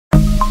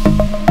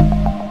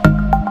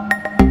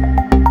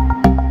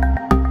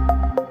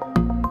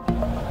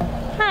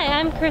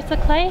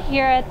Marissa Clay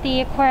here at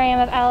the Aquarium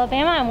of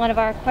Alabama. I'm one of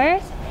our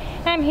aquarists.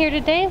 I'm here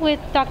today with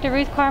Dr.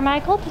 Ruth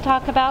Carmichael to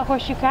talk about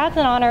horseshoe crabs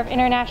in honor of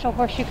International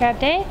Horseshoe Crab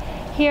Day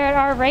here at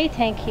our ray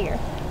tank here.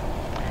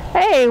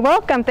 Hey,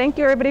 welcome. Thank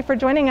you everybody for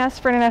joining us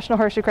for International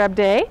Horseshoe Crab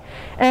Day.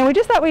 And we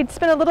just thought we'd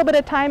spend a little bit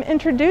of time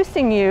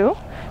introducing you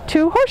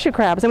to horseshoe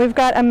crabs. And we've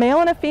got a male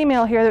and a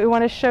female here that we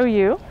want to show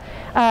you.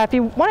 If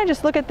you want to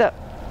just look at the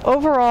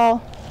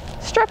overall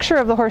structure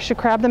of the horseshoe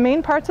crab, the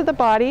main parts of the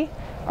body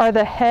are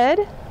the head,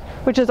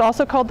 which is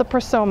also called the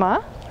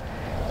prosoma,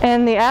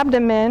 and the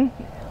abdomen,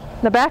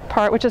 the back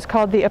part, which is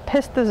called the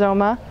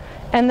opisthosoma,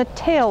 and the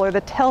tail, or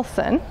the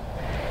telson.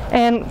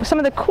 And some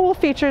of the cool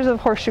features of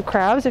horseshoe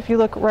crabs, if you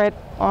look right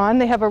on,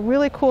 they have a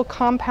really cool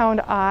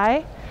compound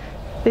eye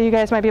that you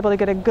guys might be able to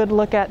get a good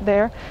look at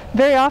there.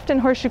 Very often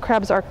horseshoe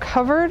crabs are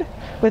covered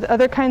with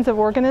other kinds of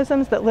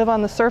organisms that live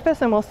on the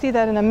surface, and we'll see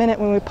that in a minute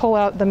when we pull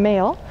out the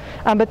male.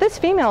 But this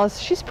female,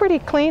 she's pretty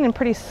clean and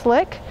pretty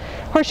slick.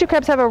 Horseshoe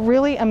crabs have a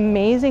really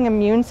amazing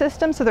immune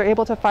system, so they're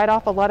able to fight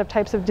off a lot of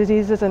types of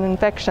diseases and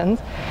infections.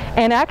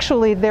 And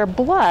actually their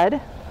blood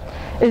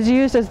is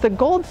used as the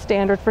gold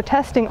standard for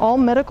testing all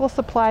medical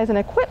supplies and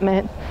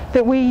equipment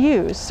that we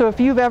use. So if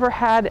you've ever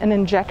had an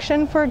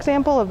injection, for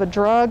example, of a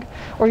drug,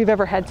 or you've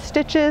ever had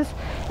stitches,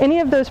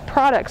 any of those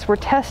products were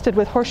tested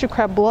with horseshoe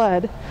crab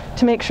blood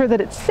to make sure that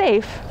it's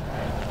safe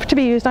to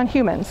be used on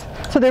humans.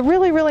 So they're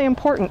really, really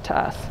important to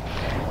us.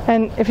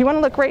 And if you want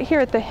to look right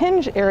here at the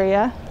hinge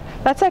area,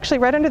 that's actually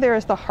right under there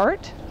is the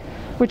heart,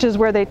 which is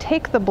where they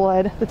take the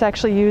blood that's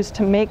actually used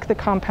to make the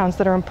compounds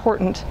that are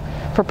important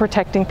for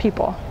protecting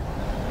people.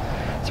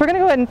 So we're going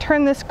to go ahead and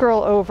turn this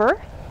girl over,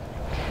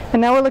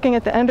 and now we're looking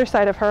at the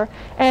underside of her,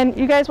 and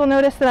you guys will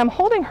notice that I'm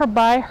holding her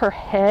by her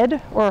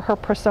head, or her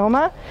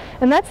prosoma,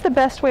 and that's the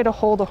best way to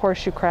hold a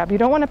horseshoe crab. You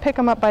don't want to pick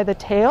them up by the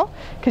tail,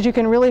 because you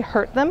can really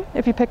hurt them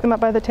if you pick them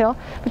up by the tail,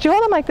 but you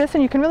hold them like this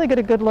and you can really get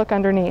a good look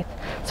underneath.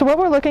 So what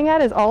we're looking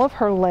at is all of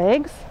her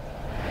legs,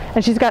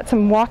 and she's got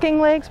some walking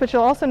legs, but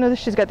you'll also notice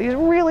she's got these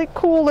really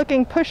cool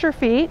looking pusher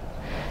feet,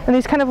 and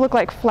these kind of look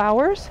like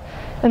flowers,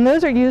 and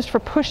those are used for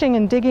pushing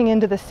and digging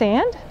into the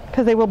sand,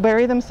 because they will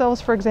bury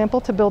themselves, for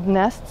example, to build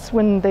nests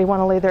when they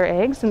want to lay their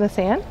eggs in the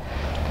sand.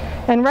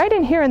 And right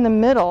in here in the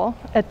middle,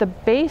 at the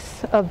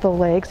base of the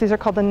legs, these are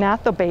called the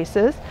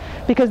gnathobases,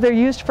 because they're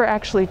used for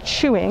actually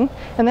chewing,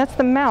 and that's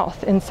the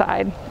mouth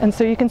inside. And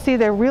so you can see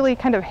they're really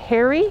kind of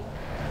hairy.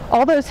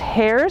 All those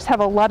hairs have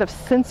a lot of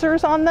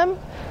sensors on them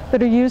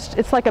that are used,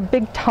 it's like a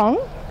big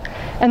tongue,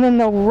 and then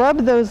they'll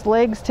rub those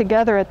legs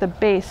together at the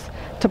base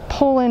to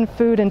pull in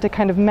food and to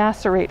kind of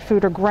macerate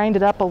food or grind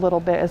it up a little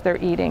bit as they're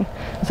eating.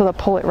 So they'll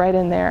pull it right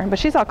in there. But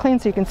she's all clean,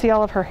 so you can see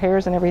all of her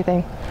hairs and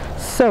everything.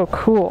 So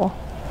cool.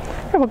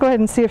 Here, we'll go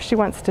ahead and see if she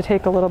wants to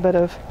take a little bit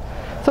of,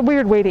 it's a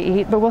weird way to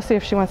eat, but we'll see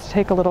if she wants to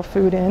take a little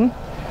food in,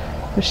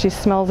 if she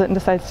smells it and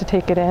decides to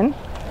take it in.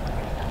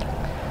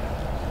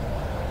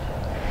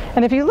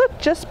 And if you look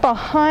just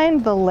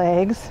behind the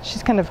legs,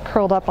 she's kind of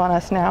curled up on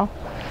us now.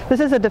 This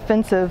is a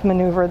defensive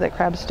maneuver that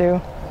crabs do.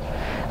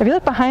 If you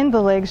look behind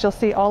the legs, you'll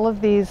see all of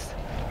these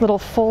little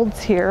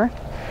folds here.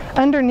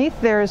 Underneath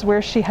there is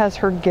where she has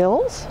her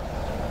gills.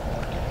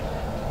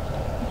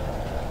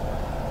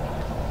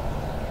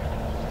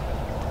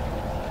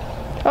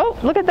 Oh,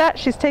 look at that.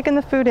 She's taking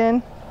the food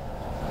in.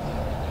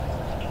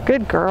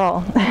 Good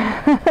girl.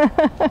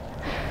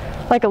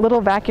 Like a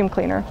little vacuum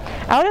cleaner.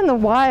 Out in the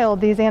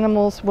wild, these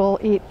animals will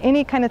eat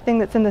any kind of thing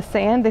that's in the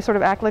sand. They sort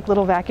of act like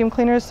little vacuum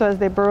cleaners, so as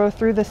they burrow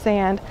through the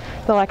sand,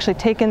 they'll actually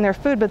take in their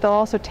food, but they'll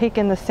also take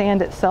in the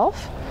sand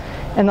itself,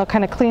 and they'll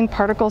kind of clean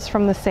particles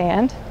from the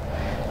sand.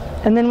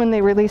 And then when they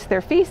release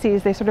their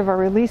feces, they sort of are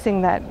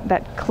releasing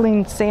that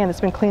clean sand that's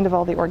been cleaned of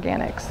all the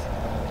organics.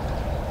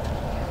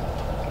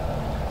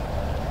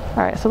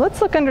 All right, so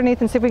let's look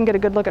underneath and see if we can get a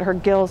good look at her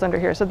gills under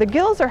here. So the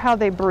gills are how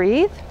they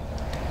breathe.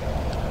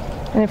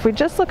 And if we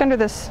just look under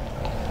these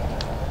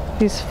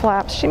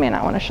flaps, she may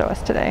not want to show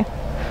us today.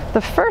 The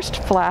first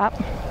flap,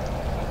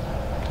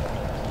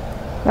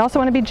 we also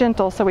want to be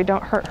gentle so we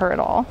don't hurt her at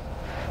all.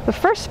 The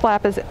first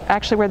flap is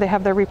actually where they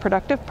have their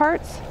reproductive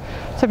parts.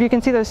 So if you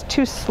can see those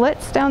two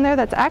slits down there,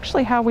 that's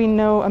actually how we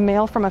know a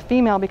male from a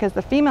female, because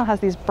the female has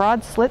these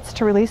broad slits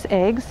to release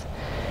eggs,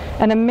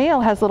 and a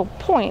male has little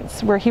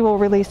points where he will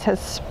release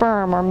his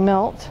sperm or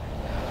milt.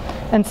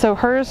 And so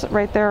hers,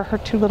 right there, are her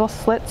two little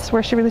slits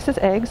where she releases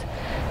eggs.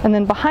 And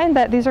then behind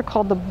that, these are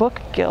called the book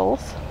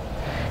gills.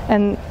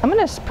 And I'm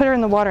going to put her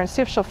in the water and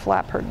see if she'll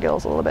flap her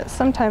gills a little bit.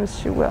 Sometimes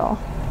she will.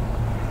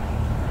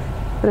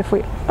 But if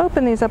we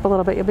open these up a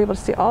little bit, you'll be able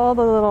to see all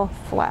the little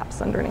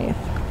flaps underneath.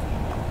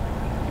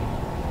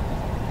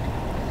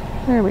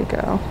 There we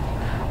go.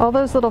 All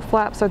those little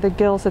flaps are the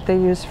gills that they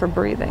use for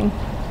breathing.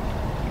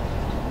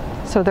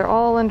 So they're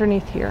all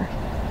underneath here.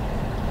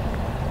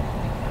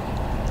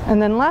 And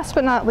then last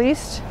but not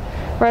least,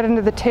 right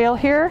under the tail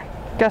here,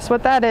 guess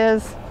what that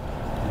is?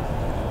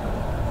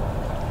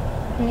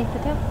 Beneath the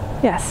tail?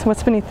 Yes,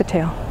 what's beneath the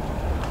tail?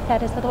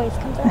 That is where the waist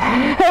comes out.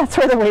 That's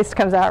where the waist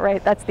comes out,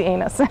 right? That's the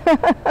anus.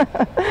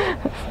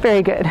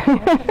 Very good.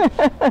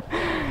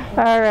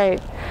 All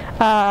right.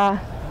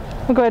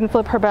 We'll go ahead and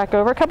flip her back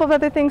over. A couple of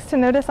other things to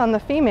notice on the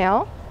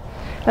female.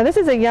 Now this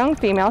is a young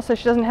female, so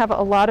she doesn't have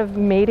a lot of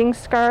mating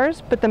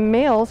scars, but the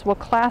males will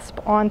clasp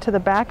onto the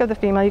back of the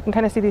female. You can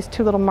kind of see these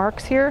two little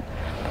marks here,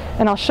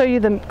 and I'll show you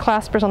the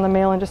claspers on the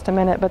male in just a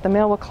minute, but the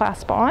male will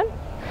clasp on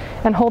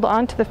and hold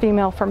on to the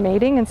female for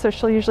mating, and so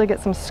she'll usually get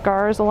some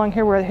scars along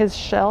here where his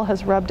shell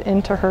has rubbed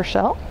into her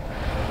shell.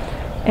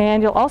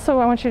 And you'll also,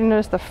 I want you to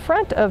notice the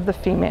front of the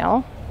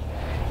female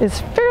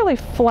is fairly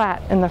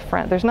flat in the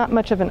front. There's not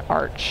much of an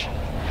arch.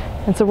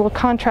 And so we'll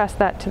contrast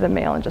that to the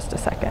male in just a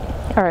second.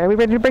 All right, are we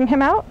ready to bring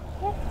him out?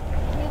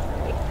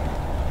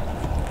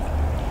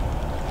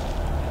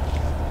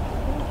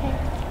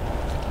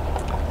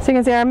 So you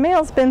can see our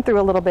male's been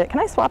through a little bit. Can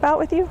I swap out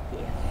with you?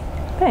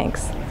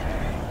 Thanks.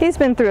 He's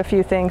been through a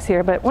few things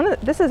here, but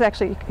this is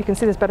actually, you can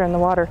see this better in the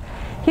water.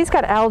 He's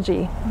got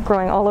algae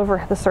growing all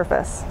over the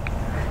surface.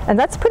 And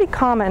that's pretty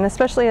common,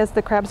 especially as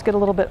the crabs get a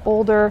little bit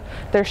older.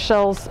 Their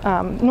shells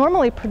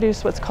normally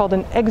produce what's called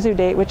an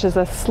exudate, which is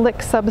a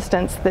slick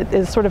substance that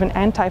is sort of an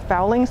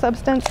anti-fouling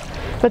substance,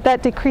 but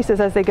that decreases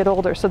as they get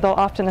older. So they'll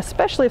often,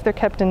 especially if they're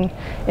kept in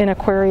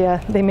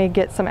aquaria, they may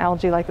get some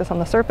algae like this on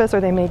the surface,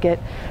 or they may get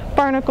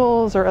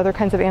barnacles or other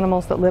kinds of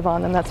animals that live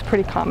on them. That's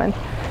pretty common.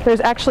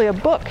 There's actually a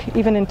book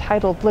even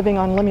entitled Living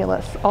on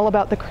Limulus, all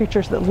about the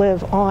creatures that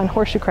live on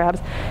horseshoe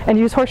crabs and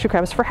use horseshoe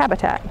crabs for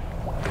habitat.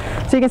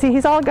 So you can see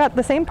he's all got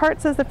the same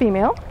parts as the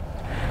female,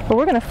 but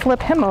we're going to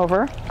flip him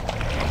over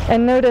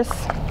and notice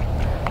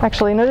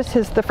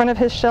the front of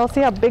his shell.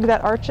 See how big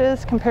that arch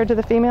is compared to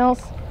the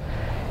female's?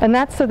 And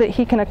that's so that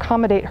he can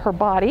accommodate her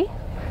body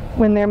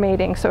when they're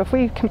mating. So if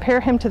we compare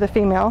him to the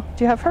female,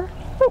 do you have her?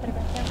 Ooh.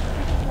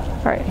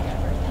 All right.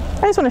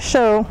 I just want to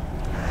show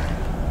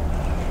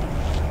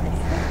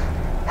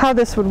how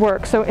this would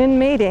work. So in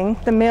mating,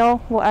 the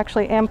male will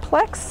actually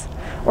amplex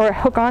or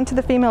hook onto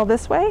the female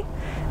this way.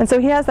 And so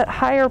he has that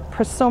higher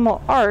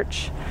prosomal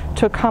arch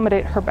to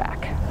accommodate her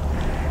back.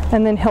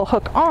 And then he'll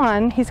hook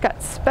on. He's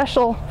got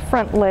special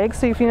front legs.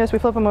 So if you notice, we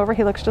flip him over,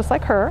 he looks just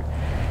like her,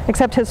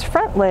 except his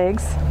front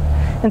legs,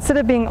 instead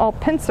of being all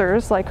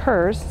pincers like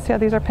hers, see how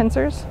these are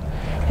pincers?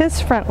 His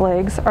front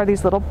legs are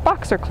these little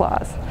boxer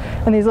claws.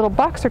 And these little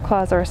boxer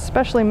claws are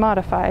especially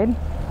modified.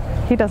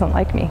 He doesn't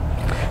like me.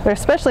 They're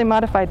especially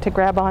modified to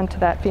grab onto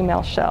that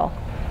female shell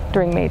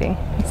during mating.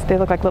 They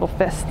look like little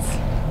fists.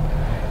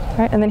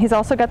 Right, and then he's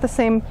also got the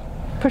same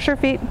pusher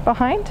feet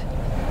behind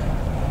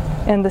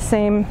and the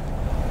same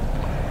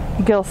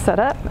gill set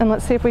up. And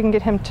let's see if we can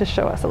get him to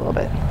show us a little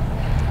bit.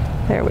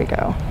 There we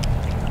go.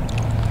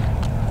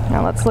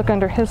 Now let's look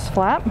under his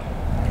flap.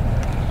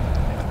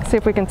 See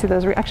if we can see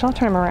those. Actually, I'll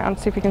turn him around,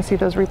 see if we can see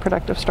those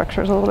reproductive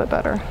structures a little bit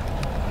better.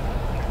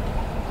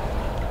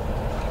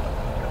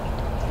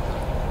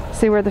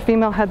 See where the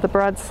female had the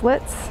broad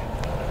slits?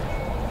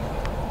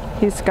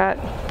 He's got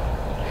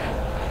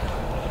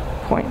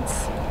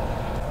points.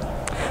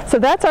 So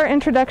that's our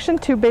introduction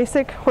to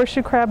basic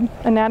horseshoe crab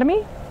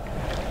anatomy.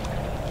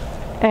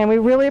 And we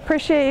really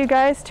appreciate you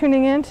guys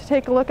tuning in to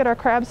take a look at our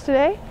crabs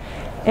today.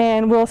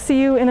 And we'll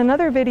see you in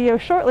another video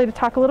shortly to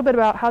talk a little bit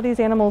about how these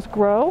animals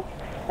grow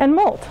and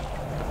molt.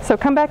 So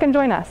come back and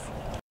join us.